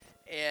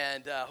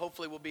And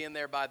hopefully we'll be in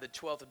there by the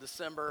 12th of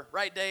December.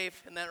 Right, Dave?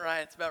 Isn't that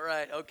right? It's about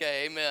right.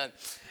 Okay, amen.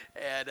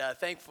 And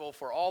thankful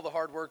for all the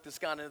hard work that's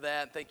gone into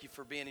that. And thank you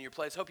for being in your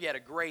place. Hope you had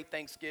a great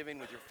Thanksgiving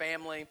with your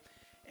family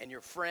and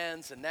your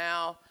friends. And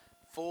now,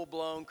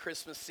 full-blown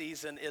Christmas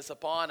season is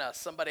upon us.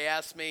 Somebody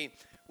asked me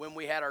when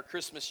we had our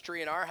Christmas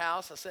tree in our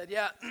house. I said,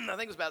 yeah, I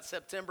think it was about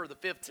September the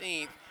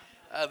 15th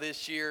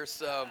this year.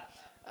 So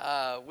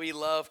we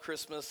love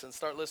Christmas and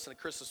start listening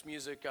to Christmas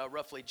music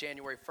roughly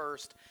January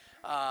 1st.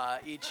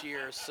 Each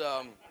year,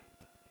 so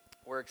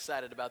we're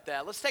excited about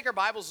that. Let's take our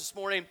Bibles this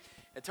morning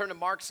and turn to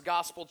Mark's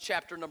Gospel,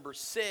 chapter number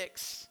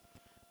 6.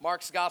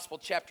 Mark's Gospel,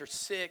 chapter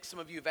 6. Some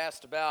of you have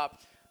asked about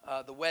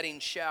the wedding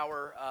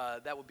shower.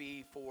 That will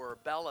be for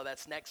Bella.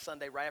 That's next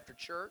Sunday right after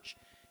church.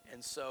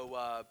 And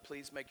so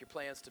please make your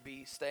plans to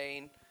be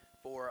staying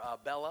for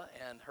Bella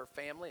and her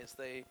family as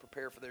they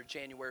prepare for their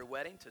January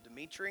wedding to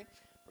Dimitri.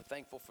 We're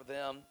thankful for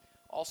them.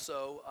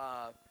 Also,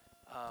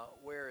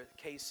 where is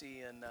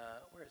Casey and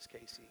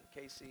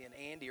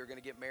Andy are going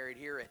to get married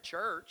here at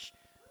church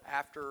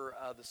after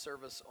the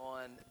service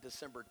on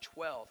December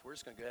 12th. We're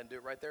just going to go ahead and do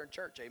it right there in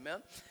church,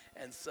 amen?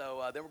 And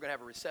so then we're going to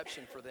have a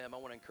reception for them. I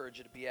want to encourage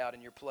you to be out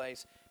in your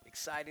place.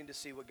 Exciting to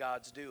see what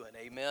God's doing,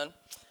 amen?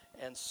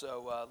 And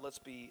so let's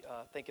be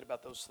thinking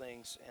about those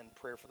things and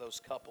prayer for those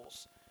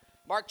couples.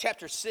 Mark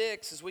chapter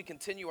 6, as we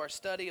continue our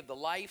study of the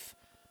life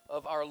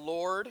of our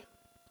Lord,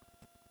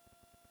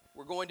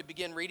 we're going to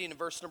begin reading in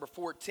verse number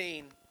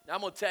 14. Now,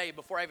 I'm going to tell you,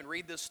 before I even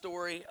read this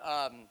story,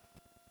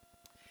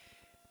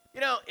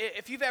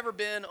 if you've ever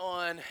been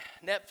on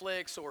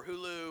Netflix or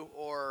Hulu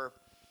or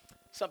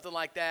something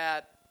like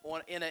that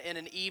in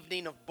an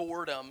evening of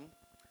boredom,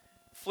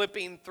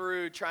 flipping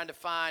through trying to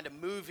find a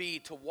movie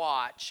to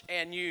watch,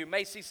 and you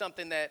may see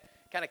something that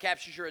kind of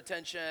captures your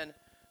attention,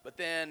 but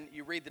then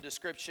you read the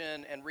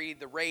description and read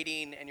the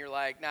rating, and you're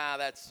like, nah,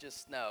 that's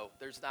just, no,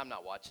 I'm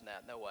not watching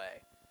that, no way.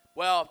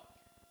 Well,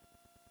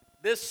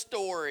 this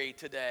story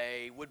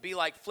today would be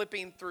like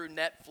flipping through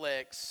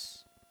Netflix,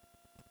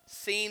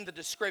 seeing the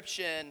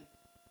description,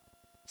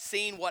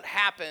 seeing what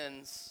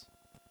happens,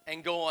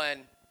 and going,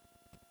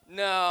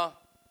 no,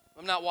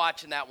 I'm not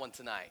watching that one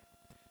tonight.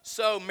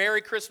 So, Merry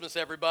Christmas,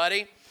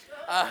 everybody.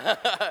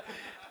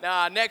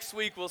 Now, next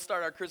week we'll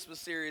start our Christmas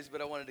series,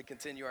 but I wanted to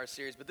continue our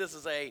series. But this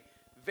is a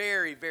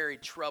very, very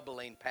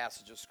troubling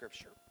passage of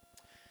Scripture.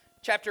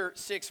 Chapter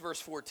 6,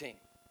 verse 14.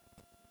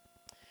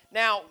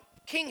 Now,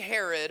 King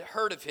Herod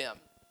heard of him,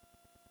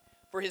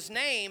 for his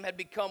name had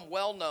become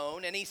well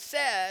known, and he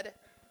said,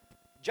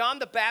 John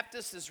the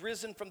Baptist is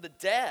risen from the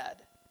dead,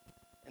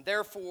 and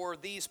therefore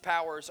these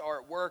powers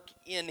are at work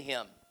in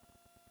him.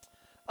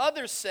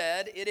 Others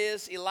said, it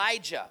is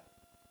Elijah,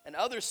 and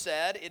others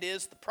said, it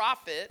is the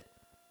prophet,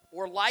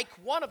 or like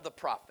one of the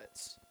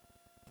prophets.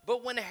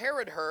 But when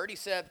Herod heard, he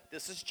said,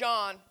 this is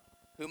John,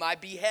 whom I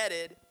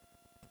beheaded.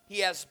 He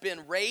has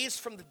been raised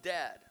from the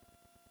dead.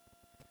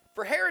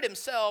 For Herod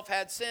himself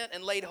had sent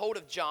and laid hold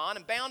of John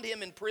and bound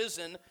him in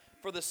prison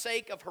for the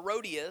sake of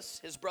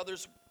Herodias, his brother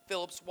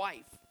Philip's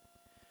wife,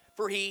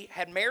 for he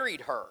had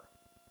married her.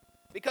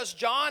 Because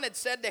John had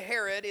said to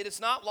Herod, it is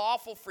not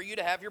lawful for you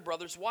to have your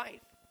brother's wife.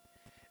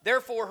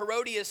 Therefore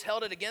Herodias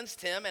held it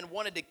against him and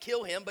wanted to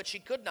kill him, but she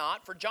could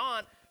not,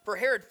 for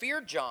Herod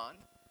feared John,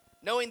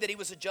 knowing that he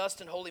was a just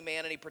and holy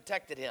man, and he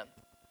protected him.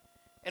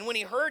 And when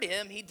he heard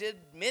him, he did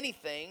many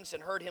things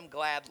and heard him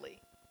gladly.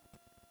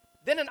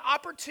 Then an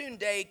opportune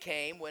day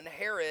came when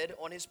Herod,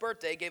 on his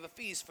birthday, gave a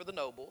feast for the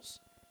nobles,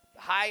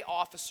 the high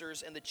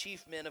officers, and the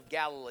chief men of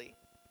Galilee.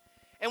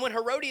 And when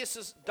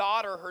Herodias'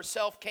 daughter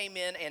herself came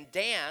in and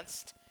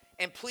danced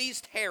and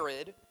pleased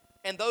Herod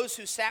and those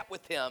who sat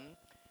with him,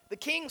 the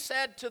king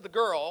said to the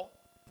girl,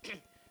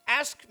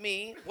 ask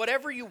me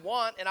whatever you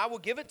want, and I will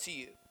give it to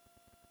you.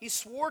 He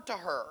swore to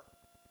her,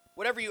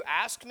 whatever you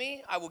ask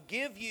me, I will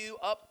give you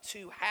up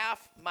to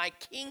half my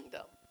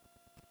kingdom.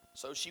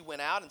 So she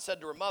went out and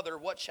said to her mother,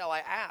 what shall I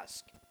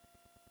ask?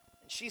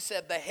 And she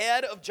said, the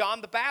head of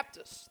John the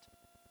Baptist.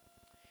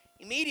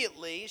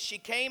 Immediately she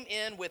came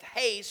in with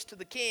haste to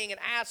the king and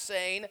asked,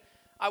 saying,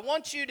 I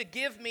want you to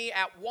give me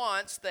at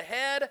once the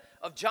head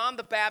of John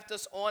the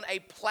Baptist on a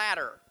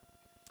platter.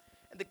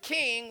 And the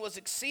king was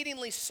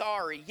exceedingly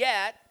sorry,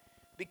 yet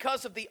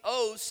because of the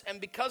oaths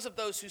and because of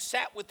those who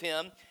sat with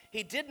him,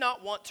 he did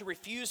not want to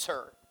refuse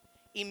her.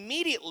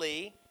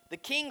 Immediately the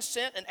king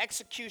sent an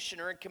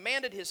executioner and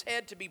commanded his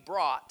head to be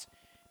brought.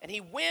 And he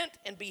went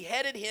and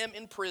beheaded him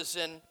in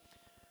prison,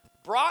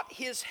 brought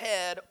his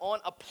head on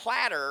a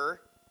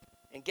platter,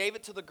 and gave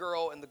it to the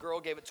girl, and the girl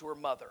gave it to her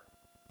mother.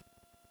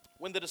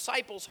 When the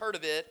disciples heard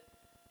of it,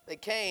 they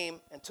came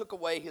and took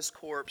away his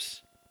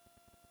corpse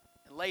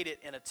and laid it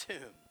in a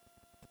tomb.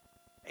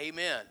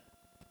 Amen.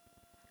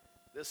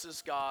 This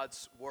is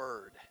God's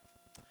word.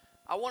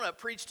 I want to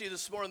preach to you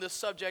this morning this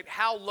subject,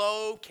 how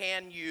low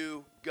can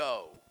you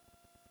go?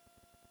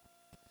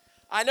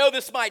 I know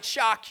this might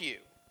shock you,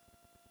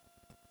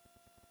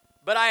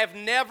 but I have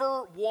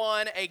never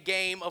won a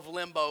game of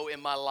limbo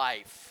in my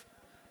life.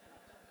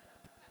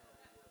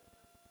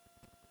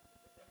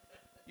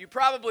 You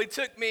probably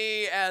took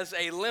me as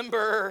a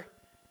limber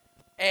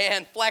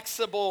and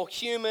flexible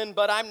human,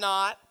 but I'm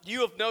not.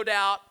 You have no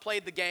doubt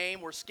played the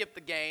game or skipped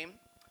the game.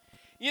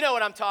 You know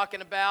what I'm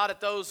talking about at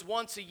those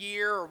once a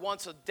year or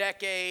once a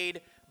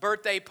decade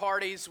birthday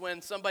parties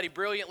when somebody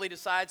brilliantly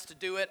decides to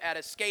do it at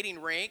a skating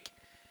rink.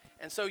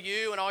 And so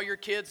you and all your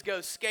kids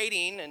go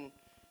skating, and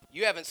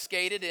you haven't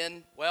skated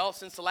in, well,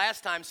 since the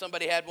last time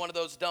somebody had one of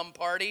those dumb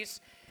parties.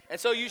 And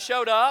so you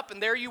showed up,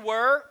 and there you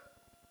were,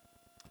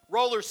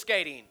 roller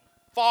skating,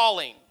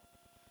 falling,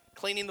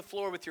 cleaning the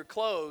floor with your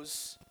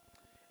clothes.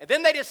 And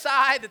then they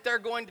decide that they're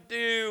going to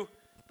do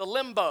the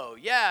limbo.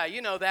 Yeah,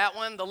 you know that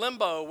one, the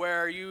limbo,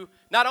 where you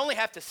not only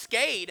have to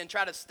skate and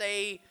try to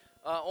stay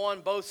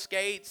on both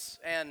skates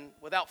and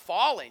without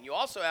falling, you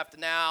also have to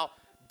now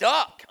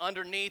duck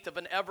underneath of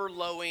an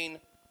ever-lowing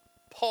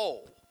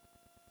pole.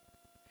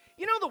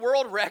 You know the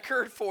world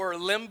record for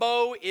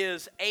limbo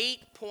is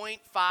 8.5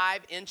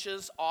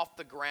 inches off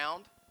the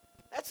ground?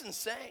 That's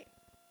insane.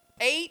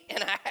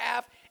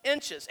 8.5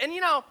 inches. And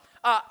you know,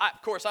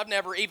 of course, I've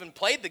never even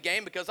played the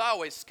game because I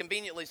always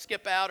conveniently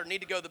skip out or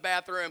need to go to the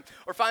bathroom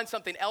or find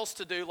something else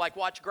to do, like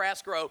watch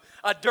grass grow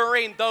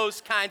during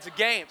those kinds of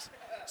games.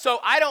 So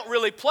I don't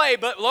really play,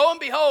 but lo and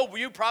behold,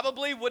 you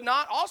probably would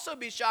not also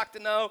be shocked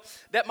to know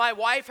that my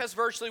wife has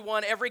virtually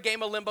won every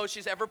game of limbo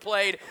she's ever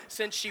played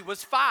since she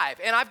was 5.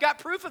 And I've got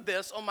proof of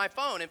this on my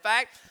phone. In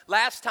fact,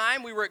 last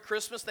time we were at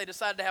Christmas, they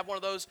decided to have one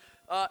of those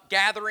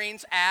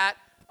gatherings at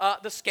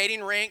the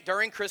skating rink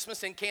during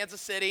Christmas in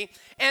Kansas City.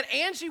 And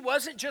Angie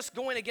wasn't just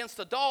going against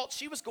adults,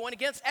 she was going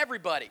against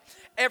everybody.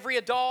 Every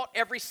adult,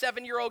 every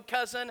 7-year-old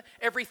cousin,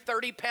 every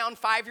 30-pound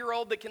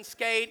 5-year-old that can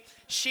skate.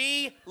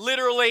 She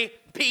literally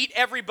beat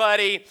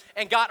everybody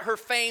and got her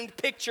famed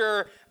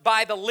picture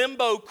by the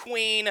Limbo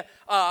Queen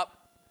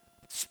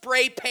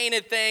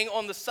spray-painted thing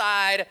on the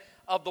side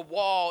of the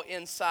wall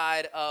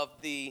inside of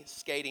the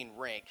skating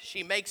rink.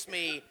 She makes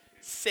me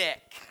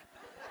sick.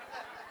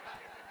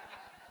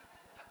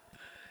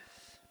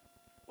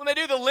 When they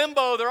do the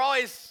limbo, they're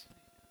always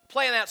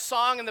playing that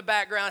song in the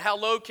background, How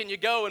Low Can You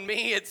Go? And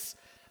me, it's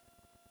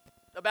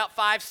about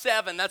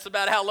 5'7". That's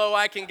about how low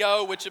I can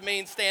go, which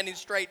means standing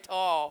straight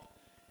tall.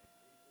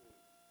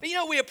 But you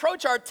know, we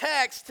approach our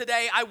text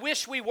today, I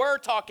wish we were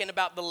talking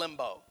about the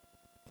limbo.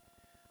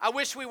 I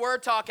wish we were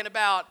talking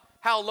about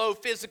how low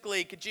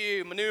physically could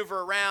you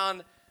maneuver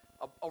around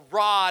a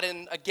rod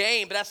in a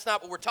game, but that's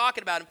not what we're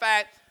talking about. In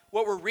fact,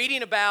 what we're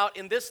reading about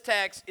in this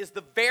text is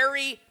the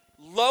very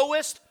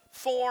lowest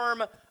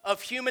form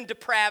of human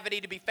depravity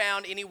to be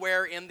found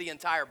anywhere in the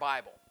entire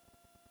Bible.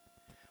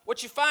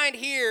 What you find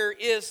here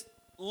is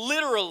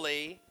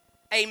literally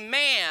a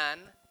man,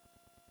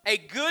 a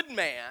good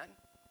man,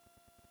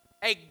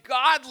 a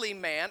godly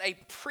man, a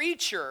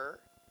preacher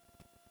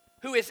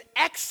who is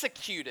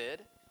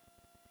executed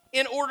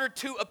in order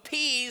to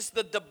appease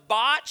the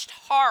debauched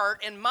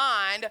heart and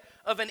mind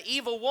of an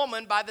evil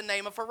woman by the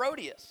name of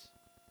Herodias.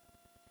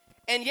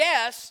 And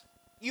yes,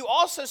 you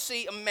also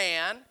see a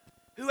man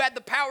who had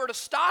the power to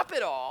stop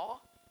it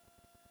all,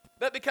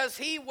 but because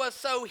he was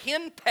so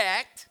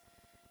henpecked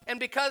and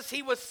because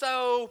he was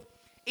so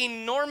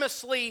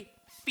enormously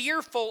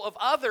fearful of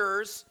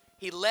others,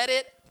 he let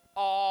it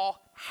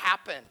all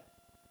happen.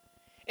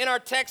 In our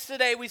text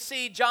today, we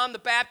see John the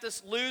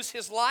Baptist lose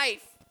his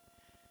life.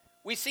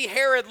 We see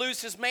Herod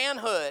lose his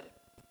manhood.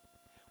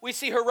 We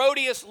see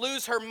Herodias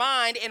lose her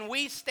mind, and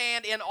we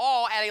stand in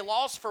awe at a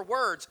loss for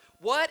words.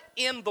 What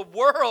in the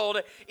world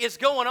is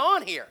going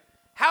on here?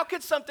 How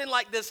could something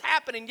like this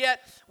happen? And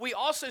yet, we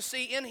also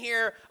see in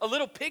here a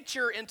little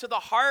picture into the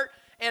heart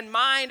and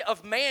mind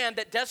of man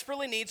that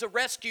desperately needs a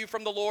rescue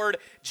from the Lord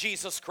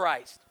Jesus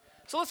Christ.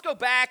 So let's go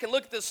back and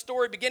look at this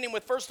story, beginning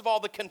with, first of all,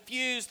 the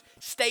confused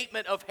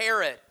statement of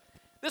Herod.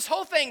 This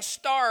whole thing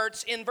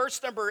starts in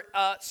verse number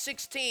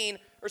 14,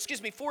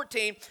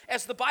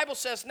 as the Bible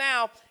says,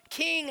 now,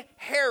 King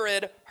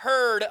Herod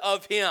heard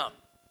of him.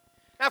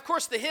 Now, of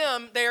course, the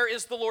him there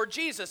is the Lord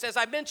Jesus. As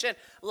I mentioned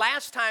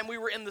last time we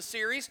were in the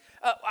series,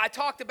 I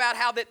talked about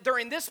how that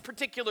during this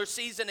particular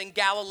season in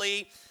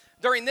Galilee,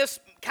 during this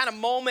kind of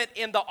moment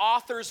in the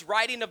author's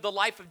writing of the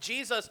life of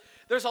Jesus,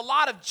 there's a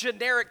lot of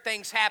generic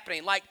things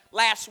happening. Like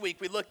last week,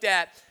 we looked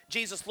at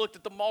Jesus looked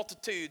at the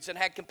multitudes and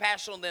had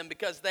compassion on them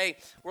because they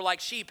were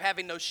like sheep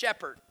having no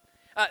shepherd.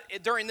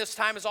 During this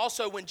time is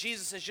also when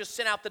Jesus has just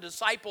sent out the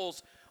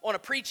disciples on a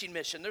preaching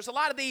mission. There's a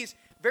lot of these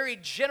very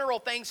general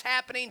things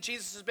happening.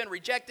 Jesus has been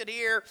rejected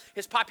here.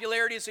 His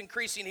popularity is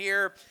increasing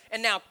here.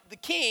 And now the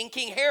king,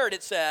 King Herod,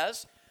 it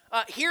says,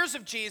 hears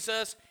of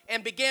Jesus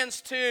and begins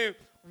to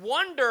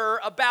wonder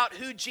about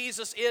who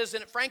Jesus is,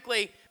 and it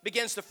frankly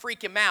begins to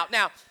freak him out.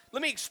 Now,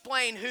 let me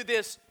explain who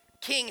this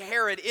King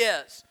Herod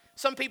is.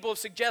 Some people have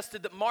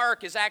suggested that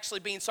Mark is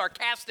actually being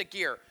sarcastic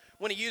here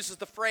when he uses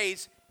the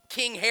phrase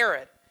King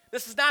Herod.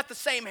 This is not the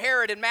same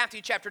Herod in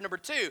Matthew chapter number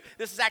 2.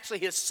 This is actually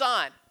his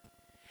son.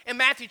 In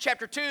Matthew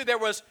chapter 2, there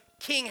was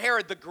King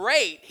Herod the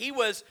Great. He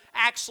was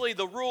actually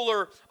the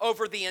ruler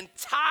over the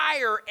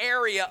entire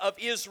area of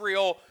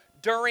Israel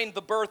during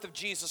the birth of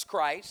Jesus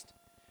Christ.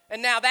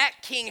 And now that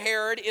King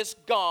Herod is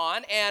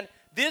gone, and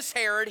this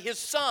Herod, his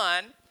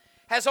son,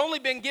 has only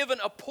been given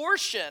a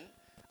portion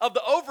of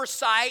the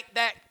oversight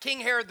that King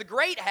Herod the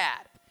Great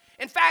had.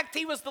 In fact,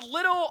 he was the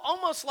little,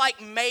 almost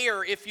like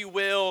mayor, if you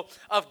will,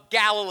 of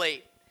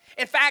Galilee.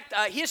 In fact,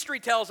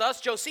 history tells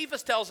us,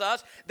 Josephus tells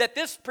us, that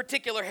this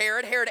particular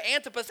Herod, Herod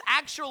Antipas,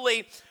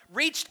 actually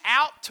reached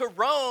out to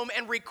Rome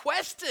and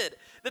requested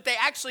that they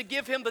actually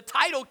give him the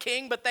title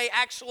king, but they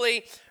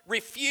actually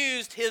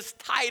refused his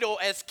title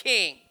as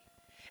king.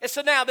 And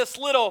so now this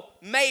little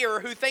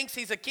mayor who thinks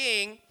he's a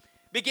king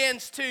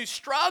begins to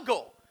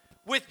struggle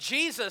with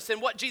Jesus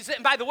and what Jesus,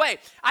 and by the way,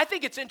 I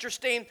think it's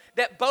interesting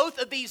that both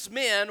of these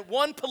men,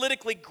 one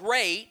politically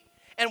great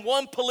and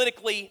one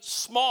politically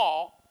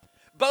small,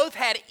 both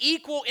had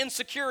equal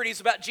insecurities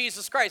about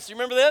Jesus Christ. You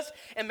remember this?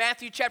 In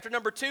Matthew chapter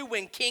number 2,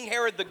 when King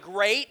Herod the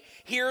Great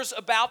hears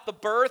about the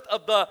birth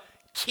of the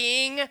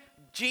King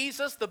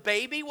Jesus, the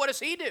baby, what does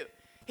he do?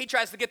 He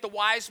tries to get the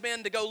wise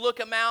men to go look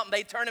him out, and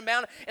they turn him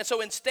down. And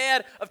so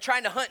instead of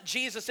trying to hunt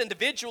Jesus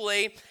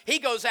individually, he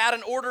goes out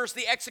and orders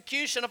the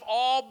execution of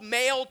all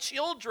male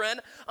children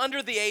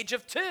under the age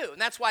of 2.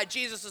 And that's why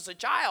Jesus, as a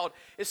child,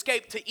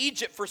 escaped to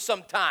Egypt for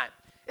some time.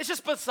 It's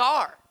just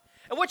bizarre.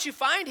 And what you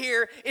find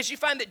here is you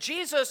find that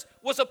Jesus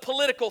was a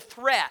political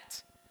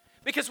threat.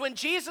 Because when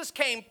Jesus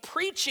came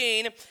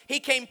preaching, he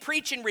came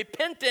preaching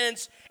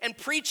repentance and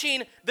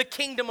preaching the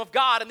kingdom of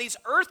God. And these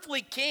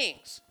earthly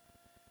kings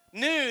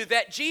knew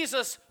that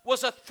Jesus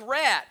was a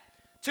threat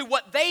to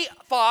what they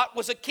thought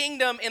was a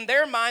kingdom in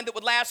their mind that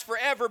would last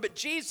forever. But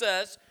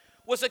Jesus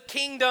was a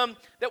kingdom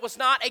that was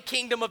not a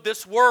kingdom of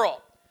this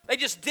world. They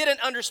just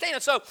didn't understand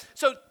it.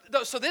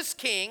 So this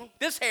king,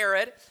 this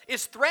Herod,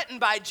 is threatened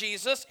by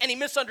Jesus, and he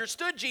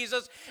misunderstood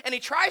Jesus, and he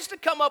tries to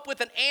come up with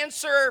an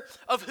answer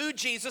of who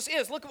Jesus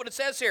is. Look at what it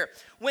says here.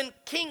 When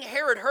King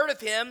Herod heard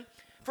of him,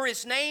 for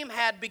his name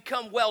had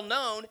become well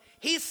known,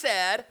 he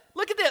said,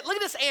 look at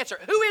this answer.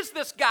 Who is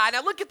this guy?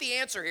 Now look at the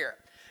answer here.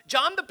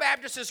 John the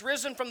Baptist is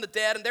risen from the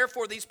dead, and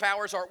therefore these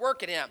powers are at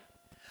work in him.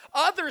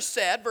 Others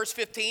said, verse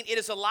 15, it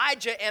is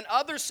Elijah, and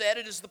others said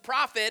it is the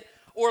prophet,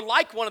 or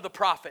like one of the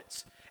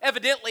prophets.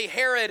 Evidently,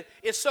 Herod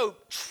is so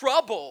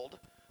troubled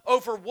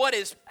over what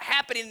is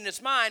happening in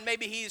his mind.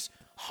 Maybe he's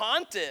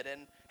haunted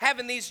and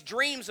having these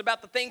dreams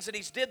about the things that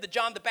he's did to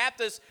John the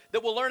Baptist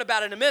that we'll learn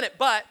about in a minute.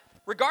 But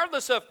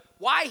regardless of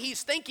why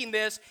he's thinking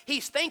this,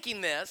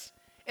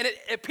 and it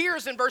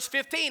appears in verse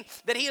 15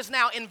 that he has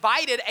now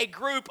invited a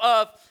group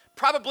of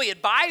probably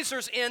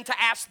advisors in to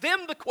ask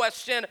them the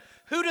question,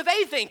 who do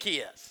they think he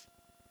is?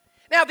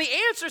 Now, the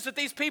answers that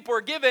these people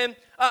are given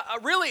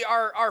really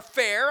are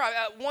fair.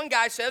 One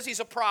guy says he's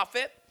a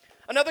prophet.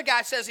 Another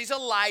guy says he's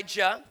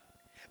Elijah.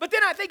 But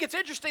then I think it's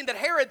interesting that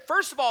Herod,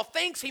 first of all,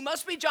 thinks he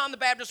must be John the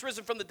Baptist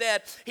risen from the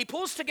dead. He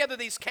pulls together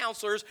these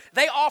counselors.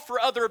 They offer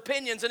other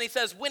opinions, and he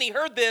says when he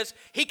heard this,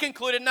 he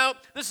concluded, no,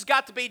 this has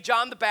got to be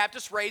John the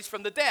Baptist raised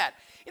from the dead.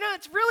 You know,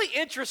 it's really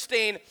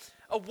interesting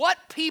what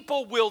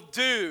people will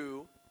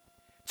do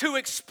to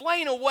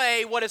explain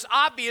away what is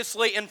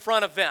obviously in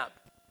front of them.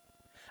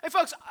 Hey,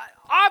 folks,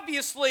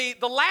 obviously,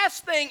 the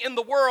last thing in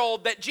the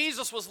world that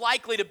Jesus was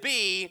likely to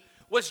be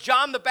was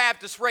John the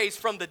Baptist raised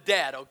from the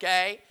dead,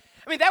 okay?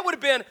 I mean, that would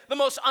have been the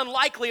most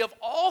unlikely of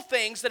all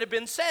things that have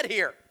been said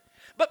here.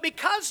 But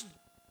because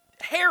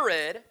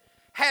Herod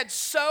had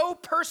so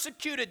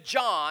persecuted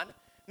John,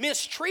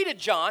 mistreated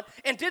John,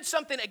 and did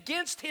something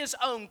against his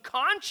own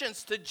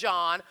conscience to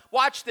John,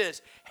 watch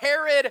this,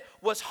 Herod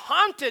was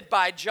haunted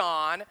by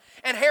John,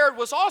 and Herod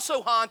was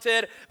also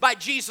haunted by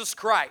Jesus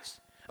Christ.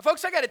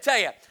 Folks, I got to tell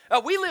you,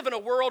 we live in a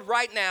world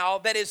right now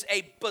that is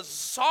a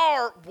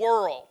bizarre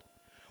world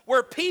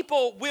where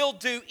people will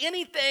do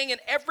anything and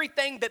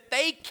everything that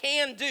they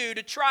can do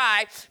to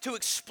try to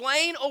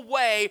explain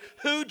away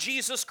who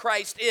Jesus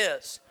Christ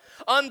is.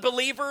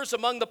 Unbelievers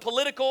among the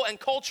political and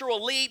cultural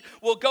elite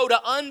will go to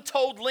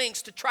untold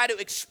lengths to try to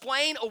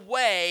explain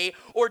away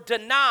or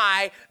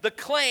deny the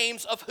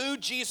claims of who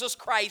Jesus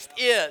Christ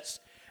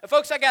is. And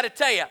folks, I got to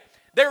tell you,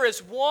 there is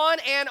one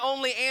and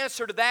only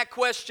answer to that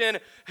question,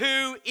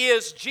 who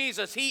is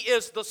Jesus? He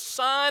is the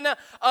Son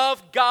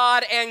of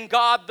God and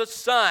God the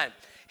Son.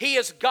 He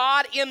is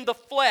God in the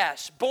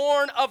flesh,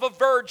 born of a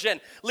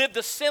virgin, lived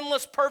a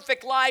sinless,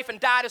 perfect life,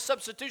 and died a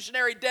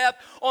substitutionary death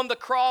on the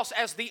cross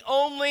as the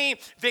only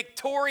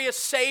victorious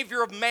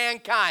Savior of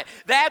mankind.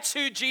 That's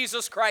who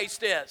Jesus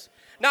Christ is.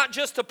 Not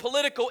just a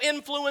political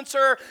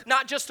influencer,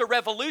 not just a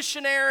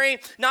revolutionary,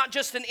 not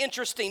just an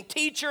interesting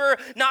teacher,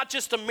 not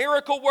just a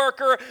miracle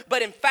worker,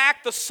 but in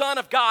fact the Son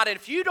of God. And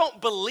if you don't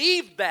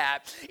believe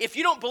that, if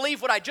you don't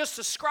believe what I just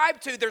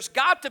described to, there's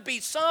got to be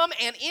some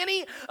and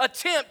any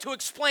attempt to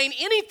explain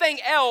anything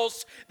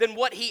else than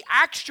what he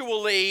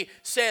actually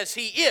says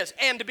he is.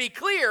 And to be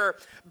clear,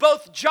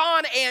 both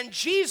John and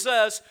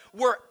Jesus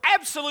were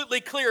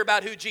absolutely clear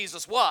about who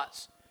Jesus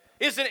was.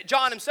 Isn't it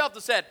John himself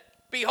that said,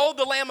 behold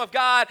the Lamb of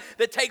God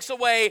that takes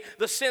away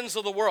the sins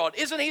of the world.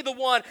 Isn't he the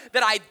one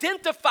that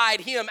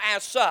identified him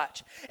as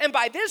such? And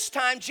by this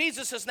time,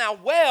 Jesus has now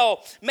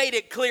well made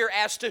it clear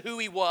as to who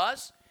he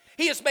was.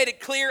 He has made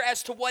it clear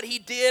as to what he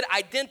did,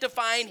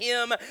 identifying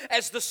him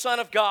as the Son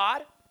of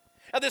God.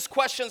 Now, this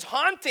question's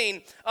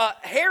haunting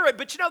Herod,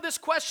 but you know, this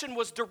question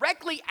was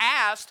directly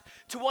asked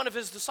to one of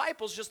his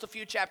disciples just a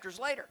few chapters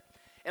later.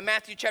 In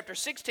Matthew chapter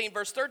 16,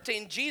 verse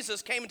 13,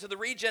 Jesus came into the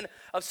region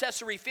of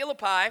Caesarea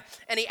Philippi,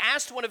 and he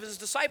asked one of his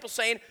disciples,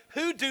 saying,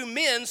 "Who do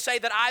men say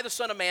that I, the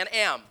Son of Man,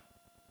 am?"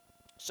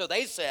 So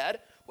they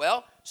said,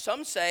 "Well,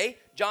 some say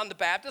John the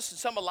Baptist, and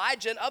some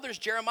Elijah, and others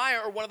Jeremiah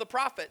or one of the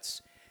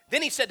prophets."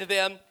 Then he said to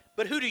them,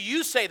 "But who do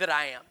you say that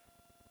I am?"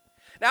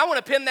 Now I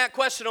want to pin that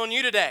question on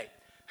you today.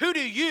 Who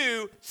do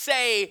you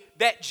say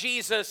that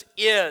Jesus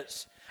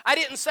is? I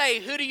didn't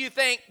say, who do you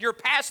think your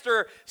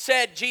pastor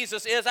said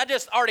Jesus is? I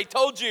just already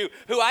told you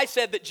who I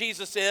said that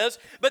Jesus is.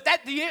 But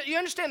do you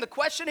understand the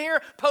question here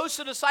posed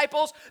to the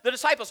disciples? The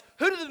disciples,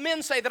 who do the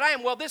men say that I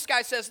am? Well, this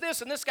guy says this,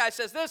 and this guy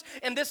says this,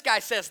 and this guy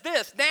says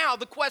this. Now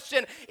the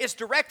question is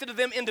directed to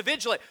them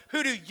individually.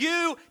 Who do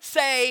you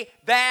say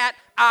that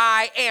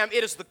I am?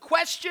 It is the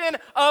question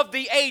of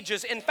the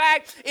ages. In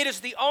fact, it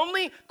is the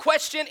only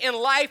question in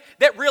life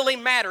that really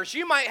matters.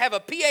 You might have a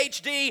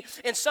PhD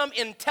in some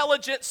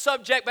intelligent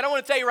subject, but I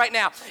want to tell you right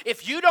now,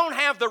 if you don't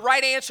have the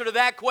right answer to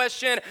that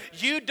question,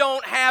 you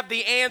don't have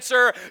the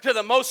answer to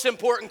the most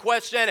important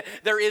question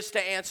there is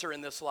to answer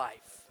in this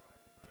life.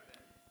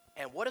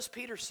 And what does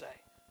Peter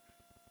say?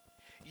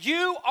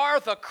 You are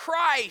the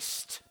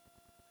Christ,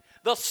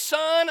 the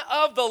Son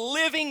of the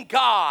living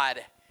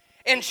God.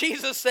 And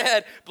Jesus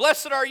said,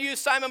 "Blessed are you,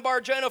 Simon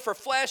Bar-Jonah, for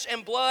flesh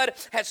and blood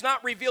has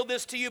not revealed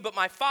this to you, but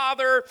my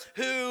Father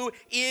who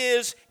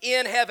is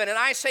in heaven. And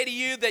I say to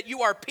you that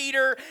you are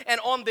Peter, and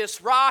on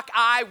this rock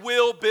I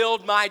will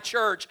build my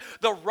church."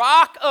 The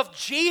rock of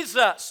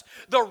Jesus,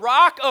 the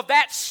rock of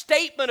that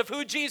statement of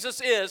who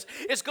Jesus is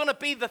going to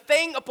be the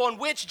thing upon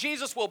which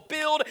Jesus will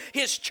build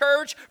his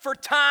church for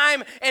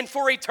time and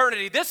for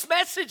eternity. This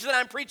message that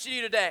I'm preaching to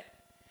you today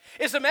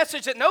is a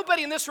message that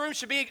nobody in this room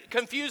should be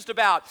confused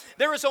about.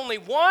 There is only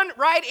one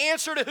right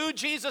answer to who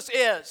Jesus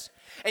is.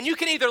 And you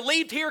can either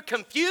leave here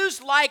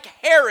confused like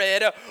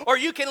Herod, or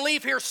you can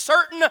leave here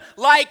certain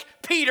like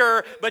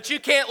Peter, but you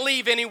can't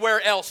leave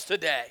anywhere else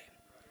today.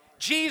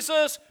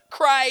 Jesus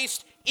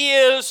Christ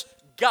is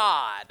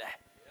God.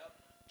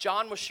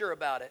 John was sure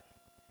about it.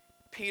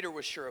 Peter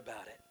was sure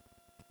about it.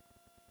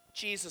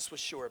 Jesus was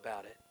sure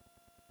about it.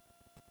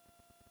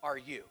 Are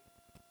you?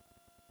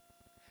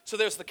 So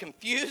there's the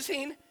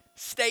confusing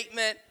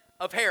statement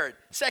of Herod.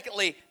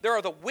 Secondly, there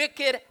are the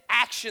wicked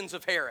actions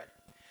of Herod.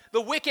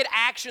 The wicked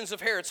actions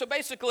of Herod. So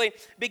basically,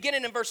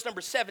 beginning in verse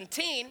number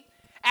 17,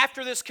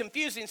 after this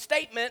confusing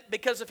statement,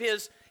 because of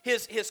his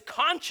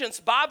conscience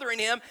bothering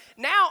him,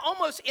 now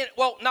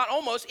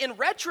in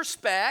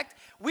retrospect,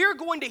 we're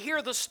going to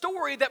hear the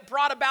story that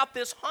brought about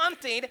this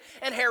haunting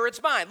in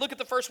Herod's mind. Look at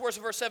the first words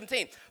of verse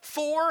 17.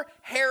 "For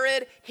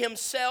Herod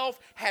himself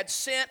had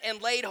sent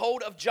and laid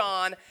hold of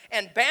John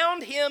and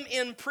bound him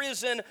in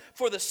prison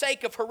for the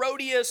sake of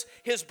Herodias,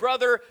 his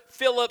brother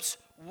Philip's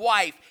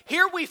wife."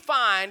 Here we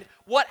find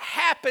what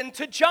happened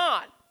to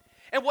John.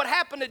 And what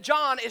happened to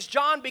John is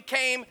John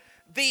became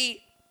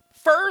the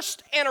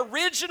first and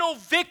original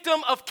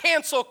victim of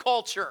cancel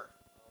culture.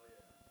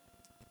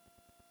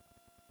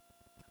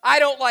 I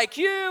don't like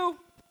you.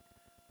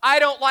 I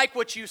don't like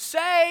what you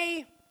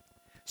say.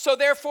 So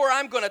therefore,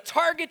 I'm going to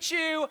target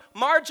you,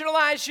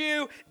 marginalize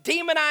you,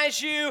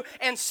 demonize you,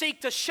 and seek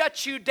to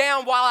shut you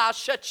down while I'll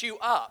shut you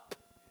up.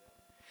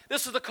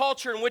 This is the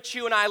culture in which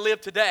you and I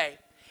live today.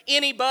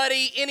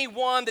 Anybody,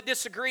 anyone that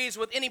disagrees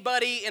with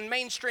anybody in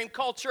mainstream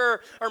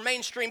culture or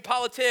mainstream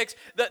politics,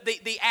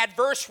 the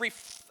adverse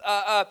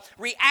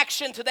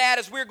reaction to that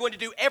is we're going to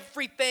do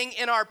everything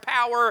in our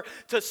power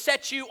to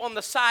set you on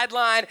the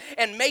sideline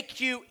and make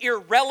you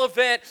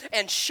irrelevant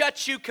and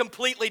shut you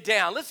completely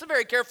down. Listen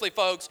very carefully,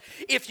 folks.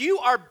 If you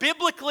are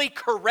biblically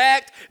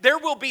correct, there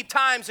will be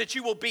times that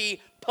you will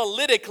be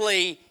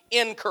politically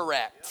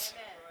incorrect.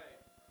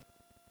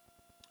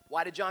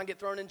 Why did John get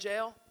thrown in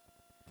jail?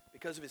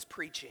 Because of his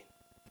preaching.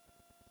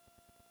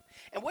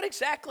 And what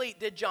exactly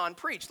did John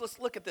preach? Let's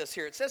look at this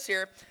here. It says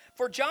here,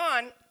 "For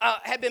John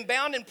had been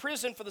bound in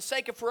prison for the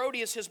sake of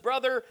Herodias, his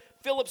brother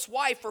Philip's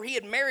wife, for he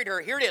had married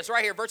her." Here it is,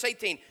 right here, verse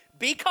 18.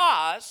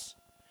 "Because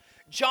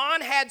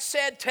John had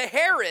said to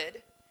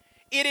Herod,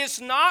 'It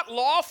is not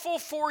lawful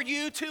for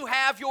you to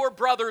have your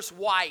brother's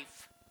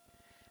wife.'"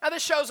 Now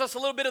this shows us a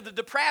little bit of the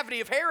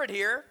depravity of Herod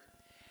here.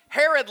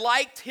 Herod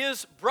liked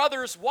his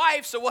brother's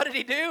wife, so what did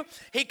he do?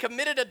 He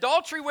committed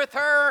adultery with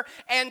her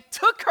and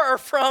took her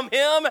from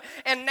him,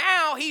 and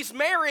now he's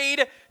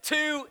married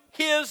to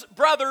his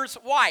brother's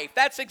wife.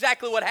 That's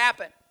exactly what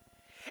happened.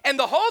 And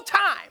the whole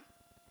time,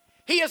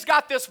 he has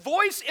got this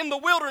voice in the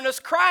wilderness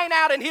crying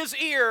out in his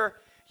ear,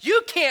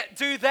 "You can't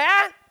do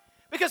that,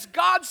 because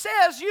God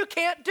says you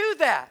can't do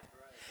that."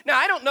 Now,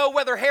 I don't know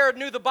whether Herod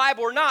knew the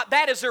Bible or not.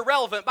 That is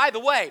irrelevant. By the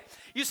way,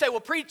 You say,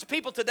 well,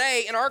 people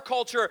today in our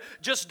culture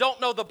just don't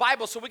know the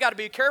Bible, so we got to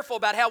be careful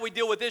about how we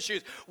deal with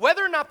issues.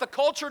 Whether or not the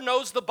culture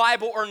knows the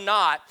Bible or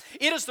not,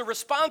 it is the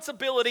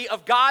responsibility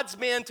of God's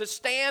men to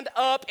stand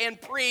up and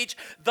preach,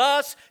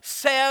 thus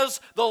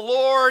says the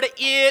Lord,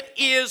 it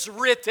is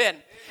written.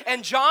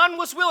 And John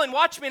was willing,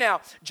 watch me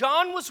now,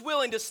 John was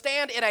willing to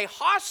stand in a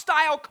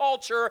hostile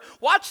culture,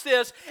 watch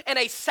this, in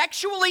a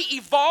sexually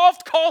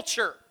evolved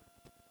culture.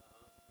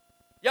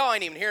 Y'all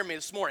ain't even hearing me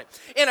this morning.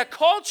 In a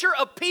culture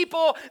of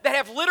people that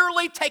have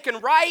literally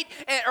taken right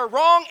or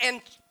wrong and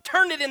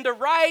turned it into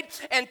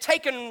right, and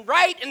taken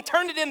right and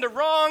turned it into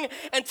wrong,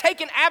 and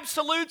taken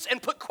absolutes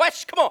and put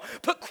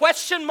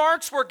question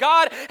marks where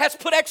God has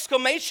put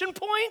exclamation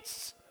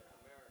points.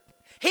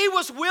 He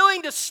was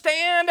willing to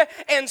stand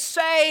and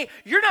say,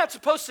 you're not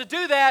supposed to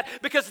do that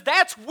because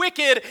that's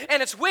wicked,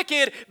 and it's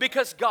wicked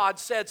because God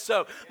said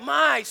so.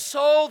 My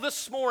soul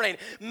this morning,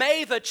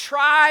 may the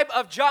tribe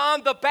of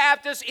John the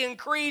Baptist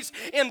increase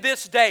in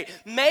this day.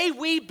 May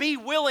we be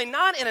willing,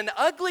 not in an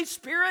ugly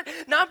spirit,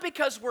 not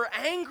because we're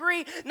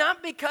angry,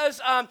 not because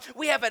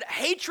we have a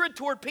hatred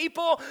toward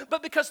people,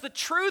 but because the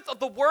truth of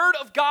the Word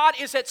of God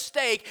is at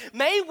stake.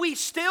 May we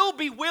still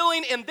be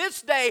willing in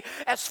this day,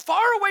 as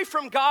far away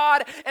from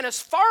God and as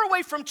far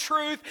away from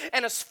truth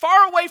and as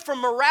far away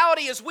from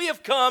morality as we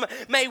have come,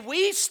 may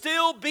we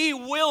still be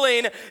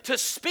willing to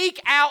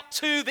speak out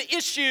to the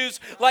issues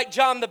like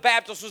John the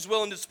Baptist was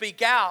willing to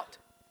speak out.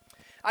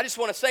 I just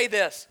want to say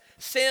this.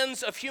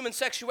 Sins of human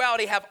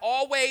sexuality have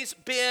always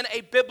been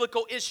a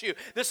biblical issue.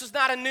 This is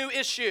not a new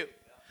issue.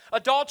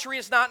 Adultery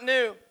is not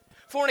new.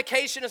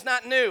 Fornication is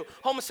not new.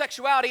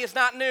 Homosexuality is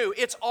not new.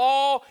 It's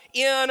all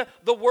in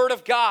the Word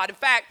of God. In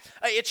fact,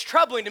 it's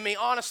troubling to me,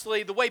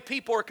 honestly, the way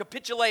people are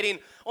capitulating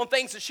on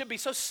things that should be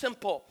so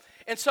simple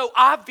and so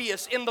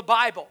obvious in the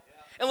Bible.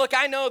 And look,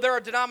 I know there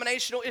are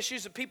denominational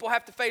issues that people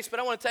have to face, but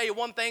I want to tell you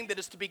one thing that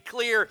is to be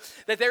clear,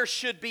 that there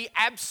should be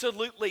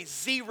absolutely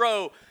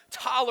zero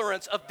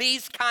tolerance of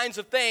these kinds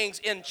of things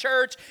in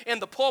church,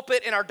 in the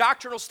pulpit, in our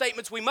doctrinal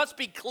statements. We must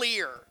be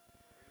clear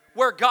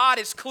where God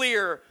is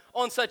clear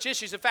on such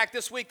issues. In fact,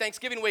 this week,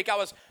 Thanksgiving week, I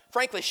was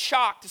frankly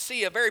shocked to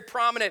see a very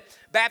prominent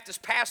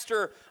Baptist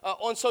pastor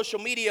on social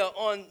media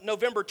on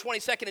November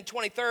 22nd and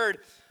 23rd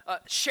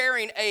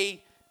sharing a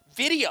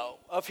video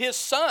of his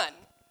son,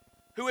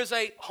 who is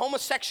a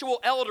homosexual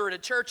elder at a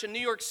church in New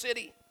York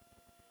City,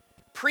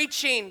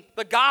 preaching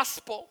the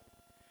gospel,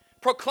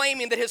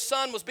 proclaiming that his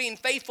son was being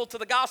faithful to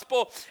the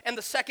gospel and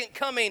the second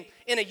coming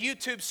in a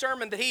YouTube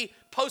sermon that he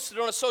posted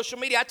on a social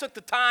media. I took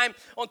the time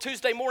on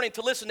Tuesday morning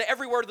to listen to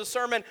every word of the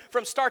sermon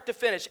from start to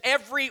finish.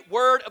 Every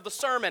word of the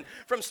sermon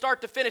from start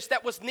to finish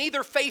that was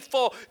neither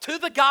faithful to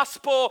the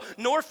gospel,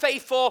 nor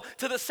faithful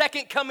to the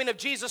second coming of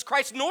Jesus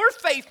Christ, nor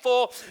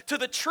faithful to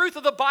the truth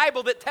of the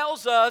Bible that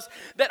tells us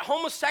that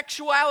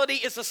homosexuality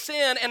is a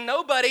sin, and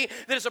nobody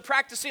that is a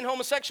practicing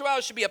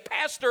homosexuality should be a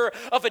pastor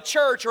of a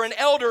church or an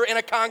elder in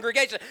a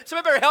congregation.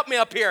 Somebody better help me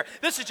up here.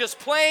 This is just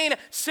plain,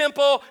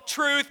 simple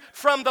truth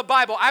from the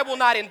Bible. I will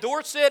not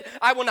endorse it.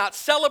 I will not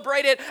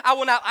celebrate it. I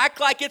will not act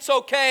like it's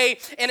okay.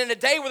 And in a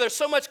day where there's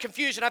so much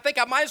confusion, I think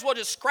I might as well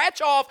just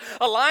scratch off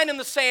a line in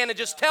the sand and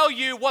just tell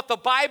you what the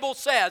Bible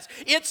says.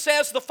 It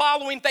says the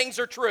following things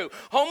are true.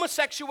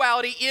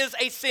 Homosexuality is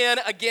a sin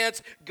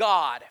against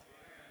God.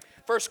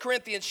 1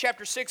 Corinthians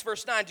chapter 6,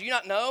 verse 9, do you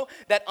not know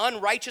that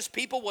unrighteous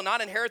people will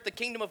not inherit the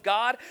kingdom of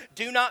God?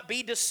 Do not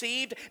be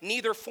deceived.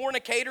 Neither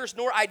fornicators,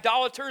 nor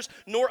idolaters,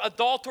 nor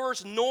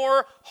adulterers,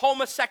 nor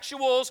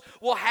homosexuals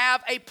will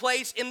have a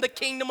place in the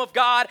kingdom of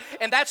God.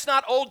 And that's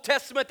not Old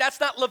Testament.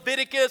 That's not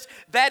Leviticus.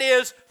 That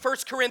is 1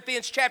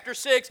 Corinthians chapter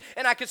 6.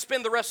 And I could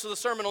spend the rest of the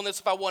sermon on this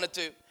if I wanted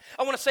to.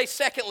 I want to say,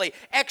 secondly,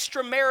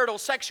 extramarital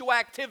sexual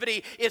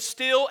activity is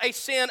still a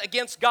sin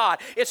against God.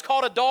 It's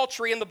called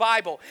adultery in the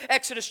Bible.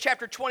 Exodus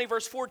chapter 20,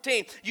 verse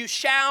 14, you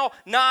shall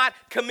not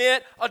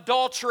commit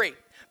adultery.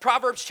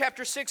 Proverbs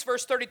chapter 6,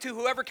 verse 32,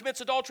 whoever commits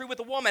adultery with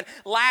a woman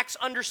lacks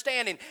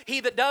understanding.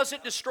 He that does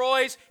it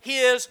destroys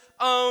his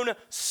own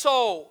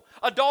soul.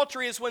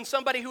 Adultery is when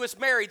somebody who is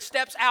married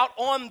steps out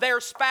on their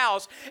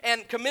spouse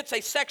and commits a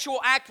sexual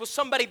act with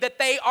somebody that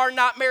they are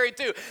not married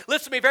to.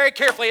 Listen to me very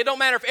carefully. It don't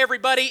matter if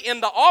everybody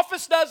in the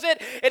office does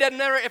it. It doesn't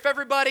matter if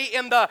everybody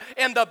in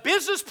the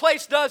business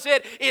place does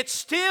it. It's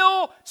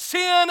still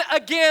sin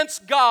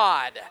against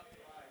God.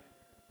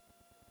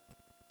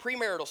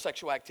 Premarital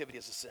sexual activity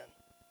is a sin.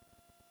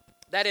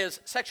 That is,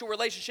 sexual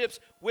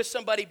relationships with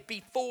somebody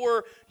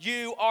before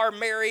you are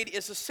married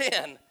is a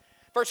sin.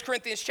 1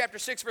 Corinthians chapter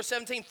 6, verse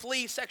 17,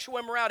 flee sexual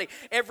immorality.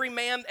 Every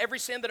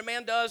sin that a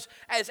man does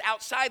is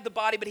outside the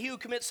body, but he who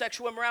commits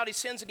sexual immorality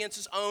sins against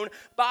his own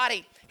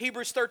body.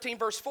 Hebrews 13,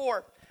 verse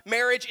 4,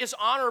 Marriage is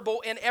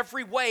honorable in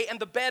every way, and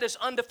the bed is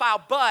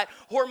undefiled, but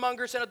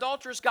whoremongers and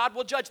adulterers God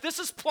will judge. This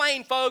is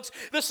plain, folks.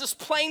 This is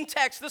plain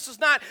text. This is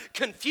not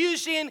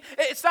confusing.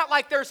 It's not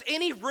like there's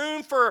any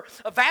room for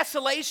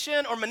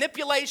vacillation or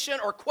manipulation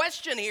or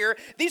question here.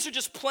 These are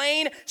just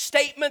plain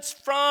statements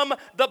from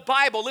the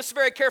Bible. Listen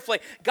very carefully.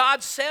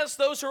 God says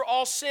those are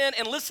all sin,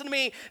 and listen to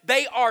me,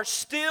 they are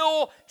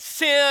still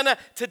sin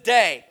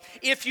today.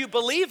 If you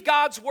believe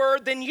God's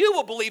word, then you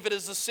will believe it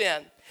is a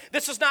sin.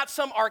 This is not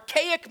some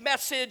archaic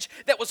message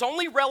that was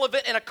only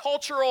relevant in a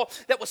cultural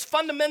that was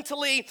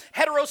fundamentally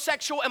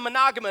heterosexual and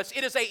monogamous.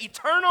 It is an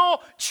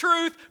eternal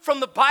truth from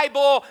the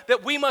Bible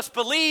that we must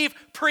believe,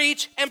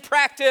 preach, and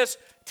practice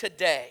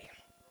today.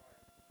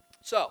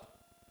 So,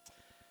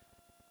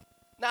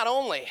 not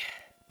only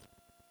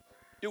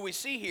do we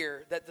see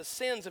here that the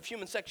sins of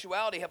human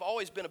sexuality have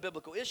always been a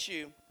biblical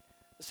issue,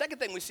 the second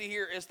thing we see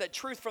here is that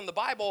truth from the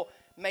Bible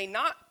may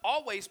not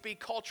always be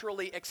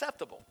culturally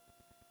acceptable.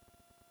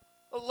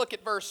 Look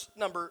at verse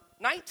number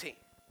 19.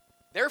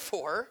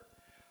 Therefore,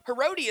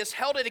 Herodias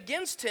held it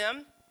against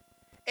him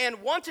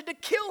and wanted to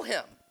kill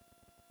him.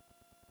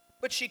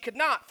 But she could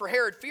not, for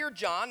Herod feared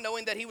John,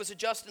 knowing that he was a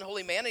just and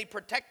holy man, and he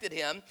protected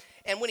him.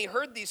 And when he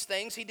heard these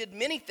things, he did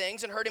many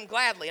things and heard him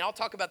gladly. And I'll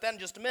talk about that in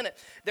just a minute.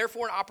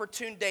 Therefore, an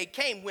opportune day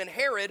came when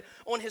Herod,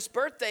 on his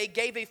birthday,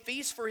 gave a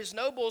feast for his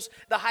nobles,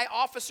 the high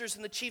officers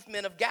and the chief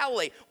men of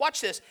Galilee.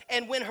 Watch this.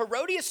 And when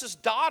Herodias'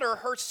 daughter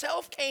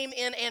herself came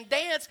in and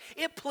danced,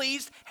 it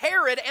pleased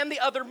Herod and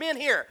the other men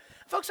here.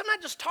 Folks, I'm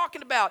not just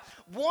talking about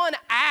one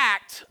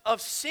act of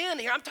sin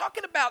here. I'm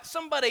talking about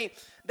somebody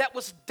that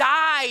was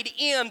dyed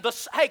in the,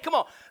 hey, come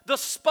on, the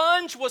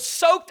sponge was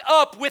soaked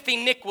up with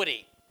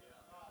iniquity.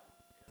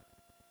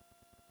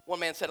 One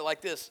man said it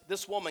like this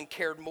woman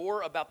cared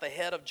more about the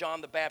head of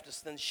John the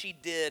Baptist than she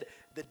did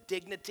the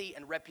dignity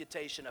and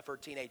reputation of her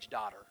teenage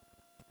daughter.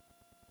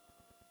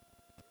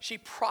 She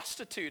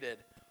prostituted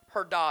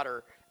her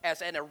daughter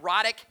as an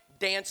erotic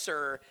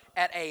dancer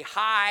at a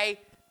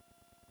high-fluting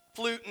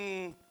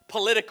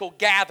political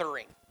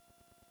gathering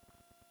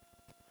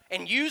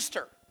and used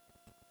her.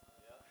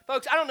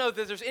 Folks, I don't know if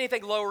there's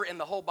anything lower in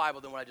the whole Bible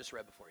than what I just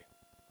read before you.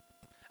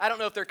 I don't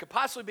know if there could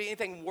possibly be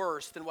anything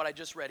worse than what I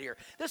just read here.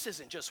 This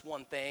isn't just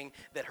one thing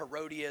that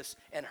Herodias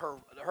and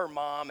her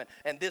mom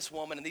and this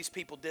woman and these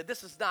people did.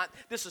 This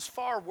is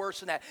far worse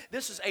than that.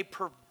 This is a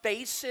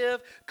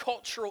pervasive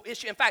cultural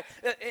issue. In fact,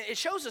 it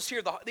shows us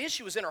here the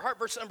issue is in her heart.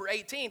 Verse number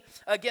 18,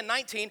 again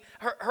 19,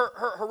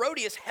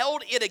 Herodias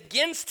held it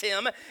against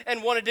him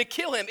and wanted to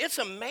kill him. It's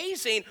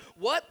amazing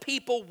what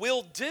people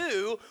will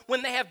do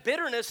when they have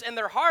bitterness in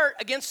their heart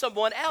against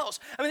someone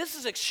else. I mean, this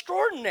is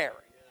extraordinary.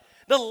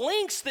 The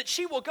lengths that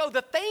she will go,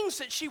 the things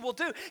that she will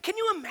do. Can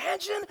you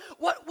imagine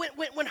what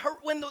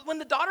when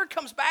the daughter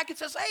comes back and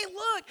says, "Hey,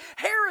 look,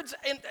 Herod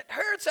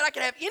said I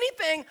could have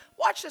anything.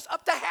 Watch this,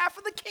 up to half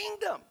of the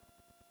kingdom."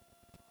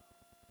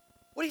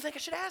 What do you think I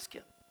should ask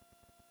him?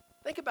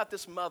 Think about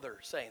this mother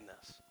saying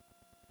this.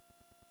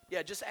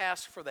 Yeah, just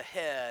ask for the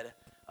head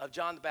of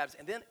John the Baptist,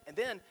 and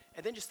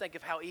then just think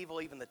of how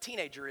evil even the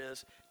teenager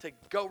is to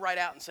go right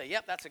out and say,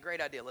 "Yep, that's a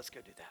great idea. Let's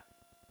go do that."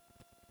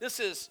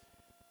 This is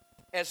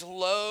as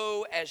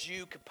low as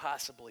you could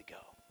possibly go.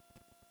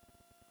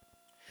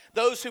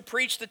 Those who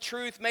preach the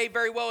truth may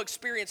very well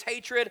experience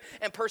hatred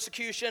and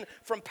persecution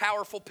from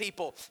powerful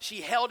people.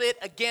 She held it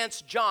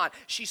against John.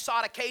 She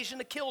sought occasion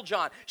to kill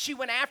John. She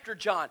went after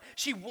John.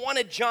 She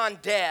wanted John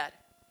dead.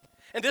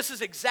 And this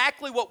is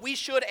exactly what we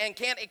should and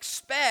can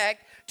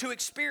expect to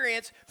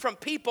experience from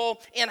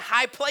people in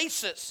high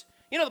places.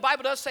 You know, the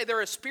Bible does say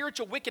there is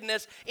spiritual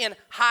wickedness in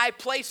high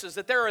places,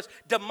 that there is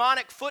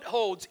demonic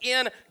footholds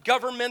in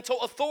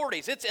governmental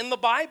authorities. It's in the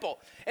Bible,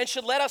 and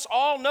should let us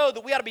all know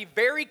that we ought to be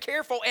very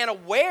careful and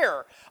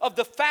aware of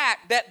the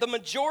fact that the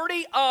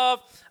majority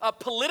of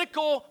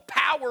political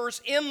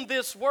powers in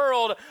this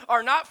world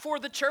are not for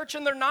the church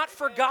and they're not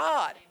for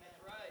God.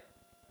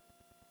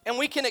 And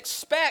we can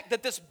expect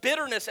that this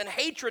bitterness and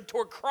hatred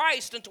toward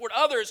Christ and toward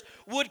others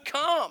would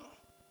come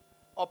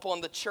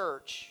upon the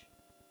church.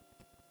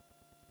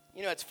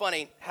 You know, it's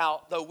funny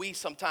how, though we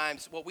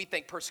sometimes, what we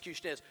think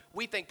persecution is,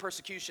 we think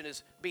persecution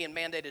is being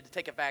mandated to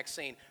take a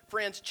vaccine.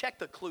 Friends, check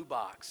the clue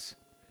box.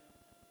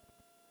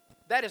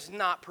 That is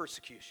not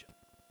persecution.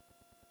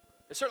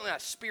 It's certainly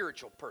not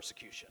spiritual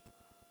persecution.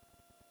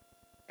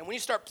 And when you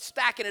start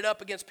stacking it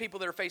up against people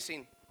that are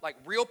facing like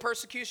real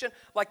persecution,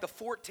 like the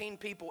 14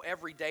 people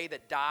every day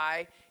that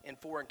die in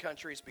foreign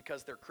countries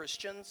because they're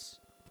Christians,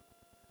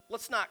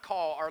 let's not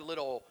call our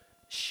little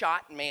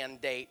shot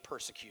mandate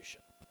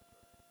persecution.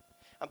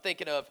 I'm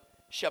thinking of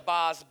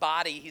Shahbaz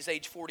Bhatti. He's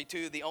age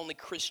 42, the only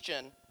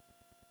Christian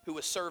who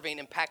was serving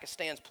in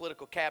Pakistan's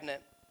political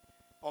cabinet.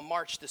 On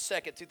March the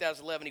 2nd,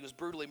 2011, he was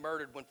brutally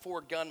murdered when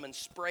 4 gunmen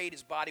sprayed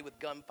his body with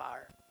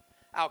gunfire.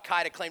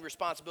 Al-Qaeda claimed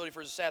responsibility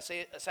for his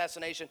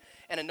assassination,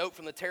 and a note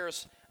from the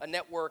terrorist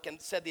network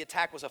and said the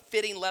attack was a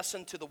fitting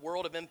lesson to the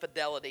world of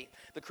infidelity.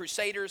 The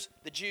Crusaders,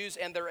 the Jews,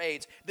 and their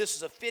aides. This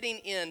is a fitting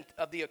end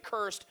of the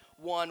accursed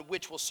one,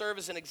 which will serve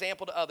as an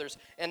example to others.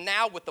 And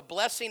now, with the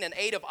blessing and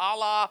aid of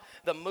Allah,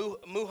 the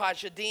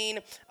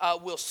Mujahideen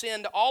will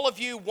send all of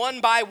you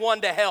one by one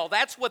to hell.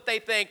 That's what they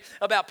think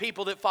about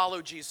people that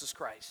follow Jesus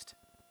Christ.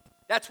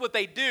 That's what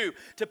they do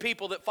to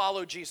people that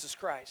follow Jesus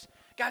Christ.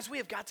 Guys, we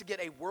have got to get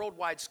a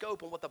worldwide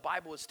scope on what the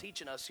Bible is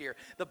teaching us here.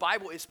 The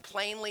Bible is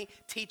plainly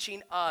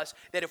teaching us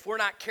that if we're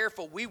not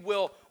careful, we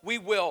will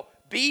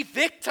be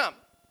victim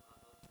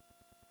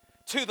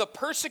to the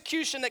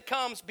persecution that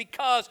comes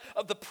because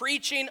of the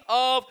preaching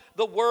of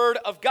the Word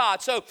of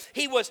God. So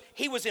he was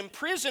in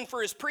prison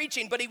for his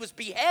preaching, but he was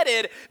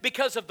beheaded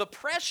because of the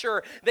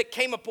pressure that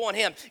came upon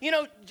him. You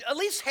know, at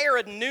least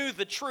Herod knew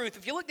the truth.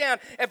 If you look down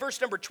at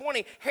verse number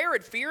 20,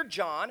 Herod feared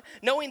John,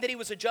 knowing that he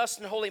was a just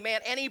and holy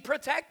man, and he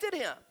protected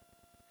him.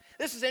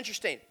 This is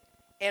interesting.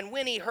 And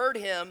when he heard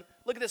him,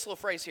 look at this little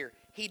phrase here.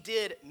 He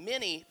did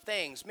many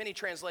things. Many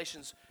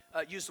translations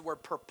use the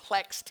word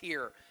perplexed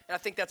here. And I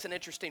think that's an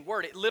interesting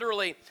word. It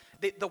literally,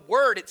 the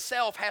word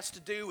itself has to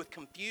do with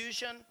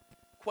confusion,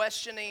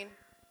 questioning,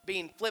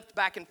 being flipped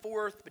back and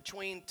forth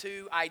between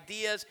two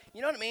ideas.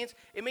 You know what it means?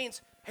 It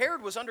means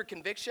Herod was under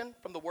conviction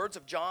from the words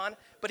of John,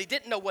 but he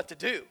didn't know what to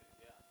do.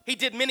 He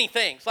did many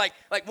things. Like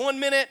 1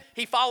 minute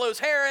he follows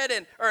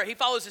Herod or he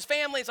follows his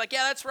family. He's like,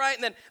 yeah, that's right.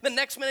 And then the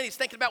next minute he's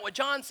thinking about what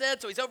John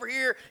said. So he's over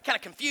here kind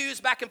of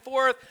confused back and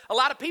forth. A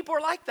lot of people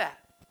are like that.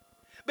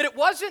 But it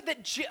wasn't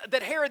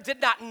that Herod did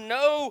not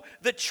know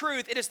the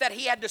truth. It is that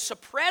he had to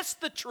suppress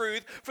the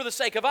truth for the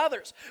sake of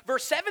others.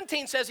 Verse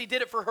 17 says he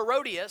did it for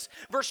Herodias.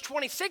 Verse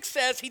 26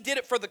 says he did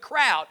it for the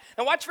crowd.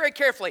 Now watch very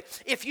carefully.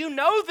 If you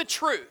know the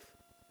truth,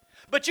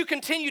 but you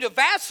continue to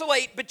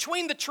vacillate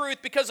between the truth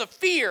because of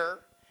fear,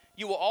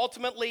 you will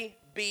ultimately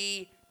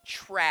be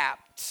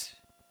trapped.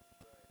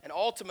 And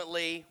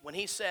ultimately, when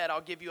he said,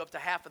 I'll give you up to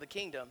half of the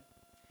kingdom,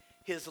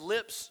 his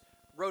lips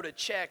wrote a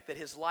check that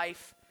his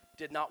life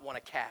did not want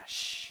to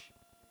cash.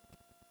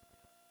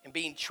 And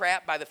being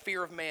trapped by the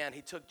fear of man,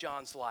 he took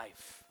John's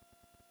life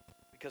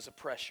because of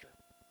pressure.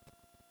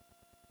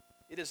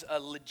 It is a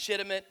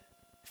legitimate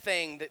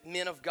thing that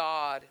men of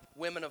God,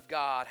 women of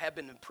God, have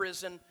been in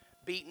prison,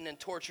 beaten, and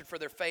tortured for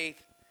their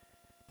faith.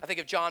 I think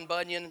of John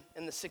Bunyan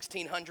in the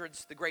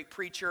 1600s, the great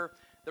preacher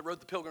that wrote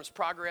the Pilgrim's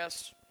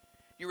Progress.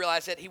 You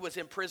realize that he was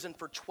in prison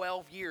for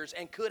 12 years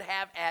and could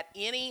have at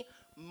any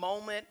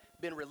moment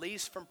been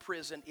released from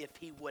prison if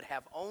he would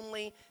have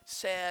only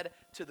said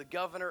to the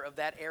governor of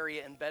that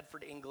area in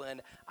Bedford,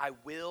 England, I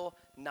will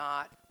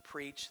not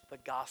preach the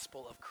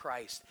gospel of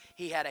Christ.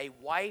 He had a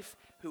wife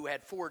who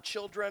had 4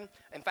 children.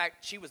 In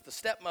fact, she was the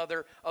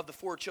stepmother of the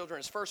 4 children.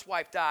 His first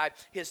wife died.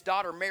 His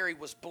daughter Mary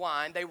was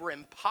blind. They were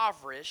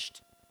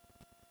impoverished.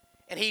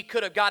 And he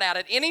could have got out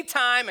at any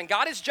time and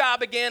got his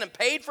job again and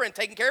paid for it and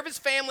taken care of his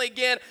family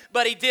again.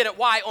 But he did it.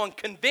 Why? On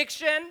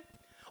conviction,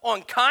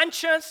 on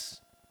conscience,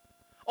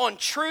 on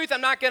truth.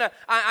 I'm not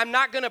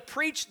gonna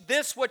preach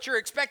this, what you're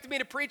expecting me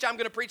to preach. I'm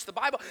gonna preach the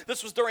Bible.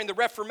 This was during the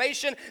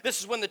Reformation.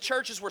 This is when the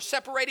churches were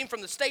separating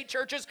from the state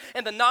churches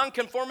and the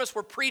nonconformists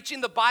were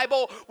preaching the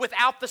Bible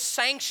without the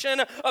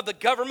sanction of the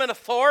government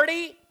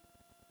authority.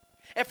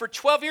 And for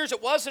 12 years,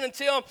 it wasn't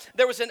until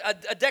there was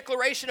a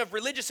declaration of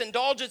religious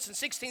indulgence in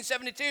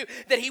 1672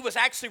 that he was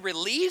actually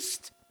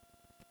released.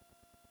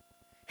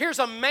 Here's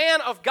a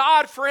man of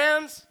God,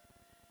 friends,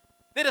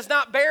 that is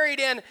not buried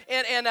in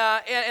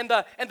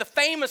the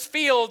famous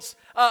fields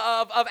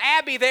of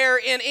Abbey there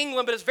in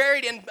England, but is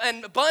buried in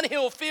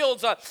Bunhill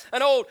Fields,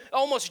 an old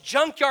almost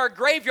junkyard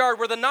graveyard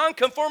where the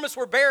nonconformists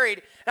were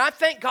buried. And I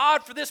thank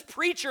God for this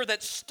preacher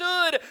that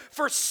stood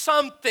for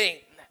something,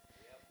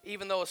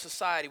 even though a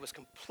society was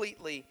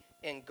completely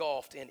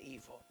engulfed in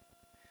evil.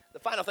 The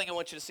final thing I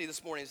want you to see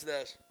this morning is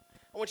this.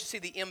 I want you to see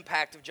the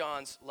impact of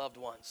John's loved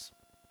ones.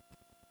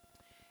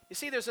 You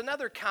see, there's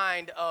another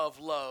kind of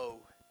low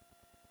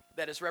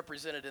that is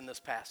represented in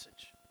this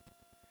passage.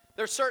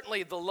 There's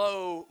certainly the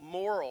low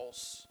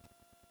morals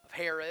of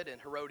Herod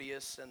and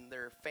Herodias and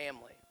their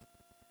family.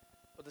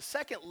 But the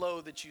second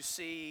low that you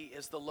see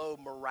is the low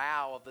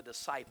morale of the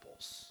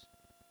disciples.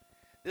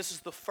 This is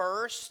the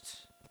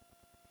first.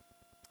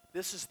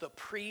 This is the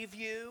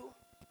preview.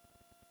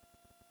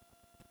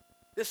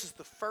 This is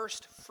the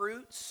first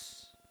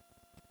fruits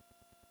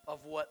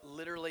of what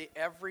literally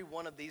every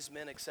one of these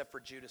men except for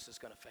Judas is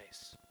going to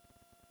face.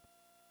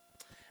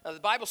 Now the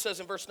Bible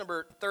says in verse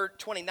number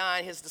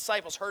 29, his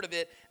disciples heard of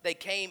it. They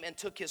came and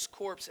took his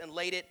corpse and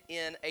laid it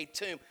in a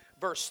tomb.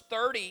 Verse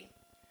 30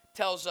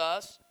 tells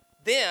us,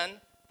 then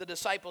the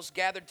disciples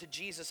gathered to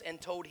Jesus and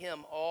told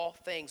him all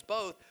things,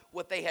 both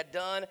what they had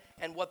done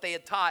and what they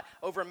had taught.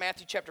 Over in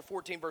Matthew chapter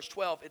 14, verse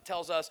 12, it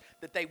tells us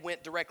that they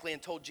went directly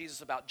and told Jesus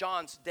about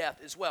John's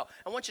death as well.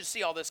 I want you to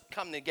see all this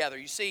come together.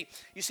 You see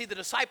the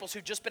disciples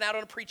who've just been out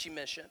on a preaching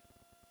mission.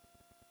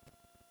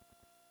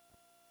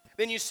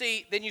 Then you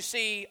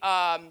see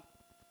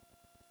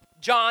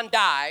John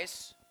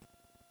dies.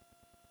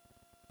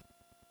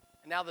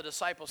 And now the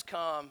disciples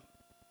come,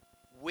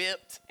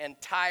 whipped and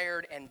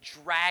tired and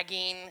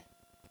dragging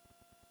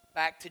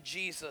back to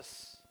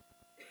Jesus,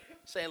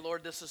 saying,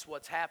 Lord, this is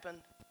what's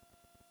happened.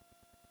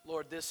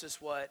 Lord, this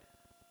is what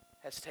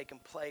has taken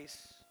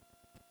place.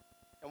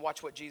 And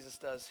watch what Jesus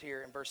does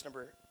here in verse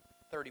number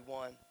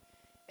 31.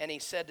 And he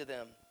said to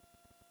them,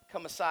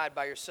 come aside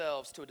by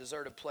yourselves to a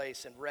deserted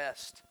place and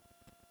rest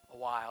a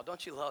while.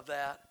 Don't you love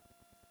that?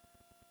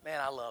 Man,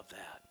 I love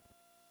that.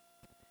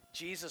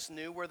 Jesus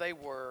knew where they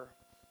were.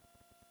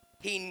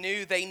 He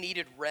knew they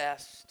needed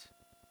rest.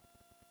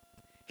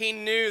 He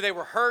knew they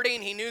were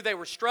hurting. He knew they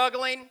were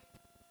struggling.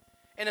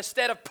 And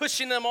instead of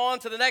pushing them on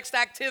to the next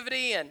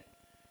activity and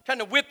trying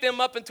to whip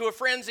them up into a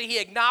frenzy, he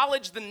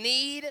acknowledged the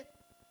need.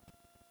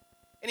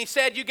 And he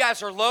said, you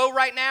guys are low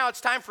right now.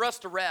 It's time for us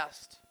to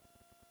rest.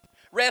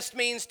 Rest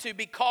means to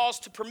be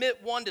caused to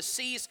permit one to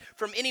cease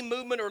from any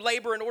movement or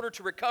labor in order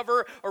to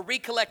recover or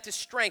recollect his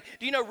strength.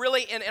 Do you know,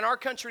 really, in our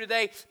country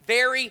today,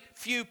 very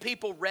few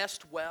people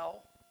rest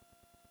well.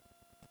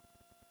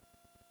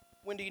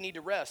 When do you need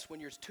to rest?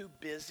 When you're too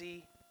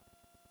busy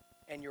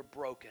and you're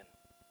broken.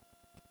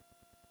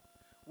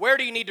 Where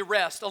do you need to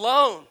rest?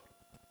 Alone.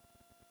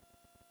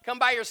 Come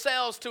by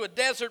yourselves to a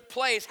desert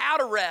place. How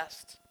to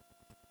rest?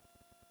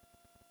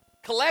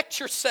 Collect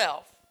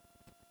yourself.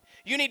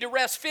 You need to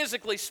rest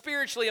physically,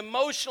 spiritually,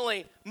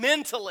 emotionally,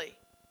 mentally.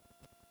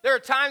 There are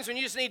times when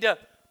you just need to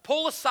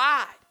pull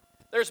aside.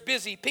 There's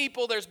busy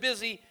people, there's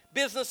busy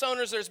business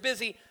owners, there's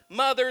busy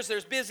mothers,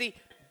 there's busy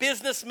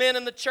businessmen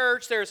in the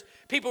church, there's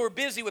people who are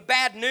busy with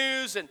bad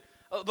news, and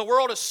the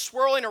world is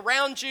swirling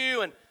around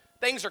you, and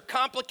things are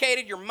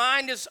complicated. Your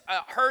mind is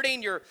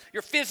hurting. You're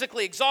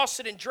physically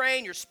exhausted and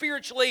drained. You're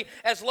spiritually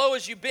as low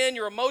as you've been.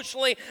 You're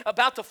emotionally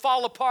about to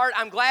fall apart.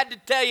 I'm glad to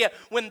tell you,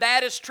 when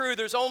that is true,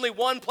 there's only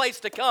one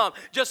place to come,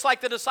 just like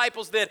the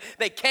disciples did.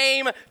 They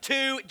came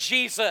to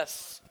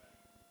Jesus.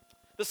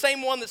 The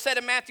same one that said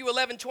in Matthew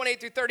 11, 28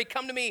 through 30,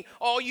 come to me,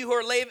 all you who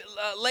are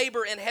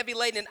labor and heavy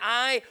laden, and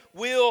I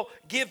will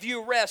give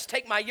you rest.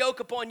 Take my yoke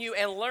upon you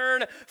and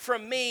learn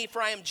from me, for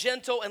I am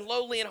gentle and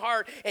lowly in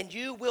heart, and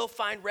you will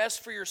find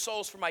rest for your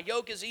souls. For my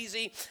yoke is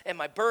easy and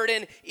my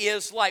burden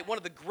is light. One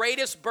of the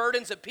greatest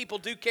burdens that people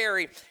do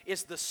carry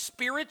is the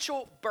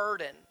spiritual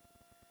burden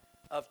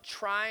of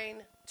trying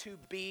to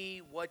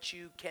be what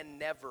you can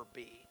never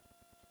be.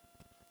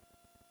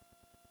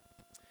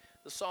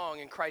 The song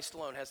In Christ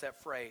Alone has that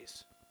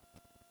phrase,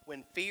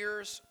 when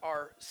fears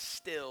are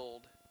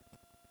stilled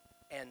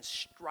and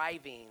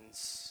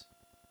strivings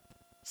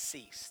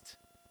ceased.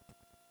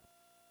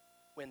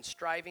 When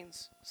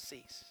strivings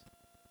cease.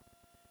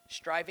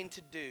 Striving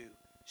to do,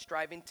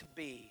 striving to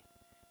be,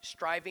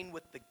 striving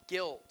with the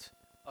guilt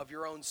of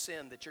your own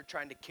sin that you're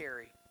trying to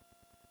carry.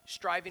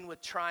 Striving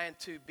with trying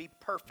to be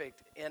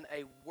perfect in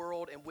a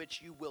world in which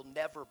you will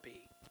never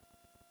be.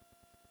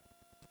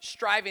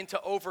 Striving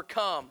to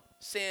overcome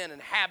sin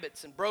and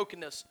habits and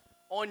brokenness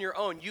on your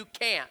own. You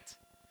can't.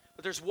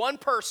 But there's one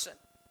person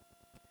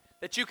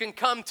that you can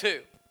come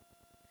to,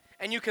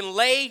 and you can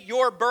lay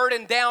your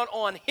burden down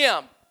on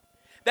him.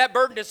 That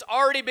burden has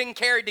already been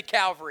carried to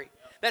Calvary.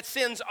 That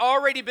sin's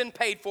already been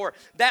paid for.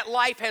 That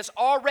life has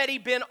already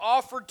been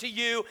offered to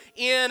you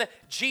in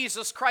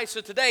Jesus Christ.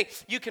 So today,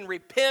 you can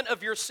repent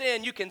of your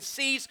sin. You can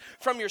cease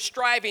from your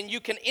striving. You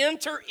can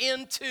enter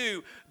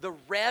into the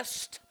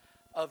rest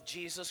of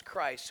Jesus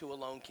Christ, who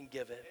alone can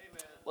give it.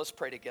 Amen. Let's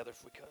pray together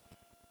if we could.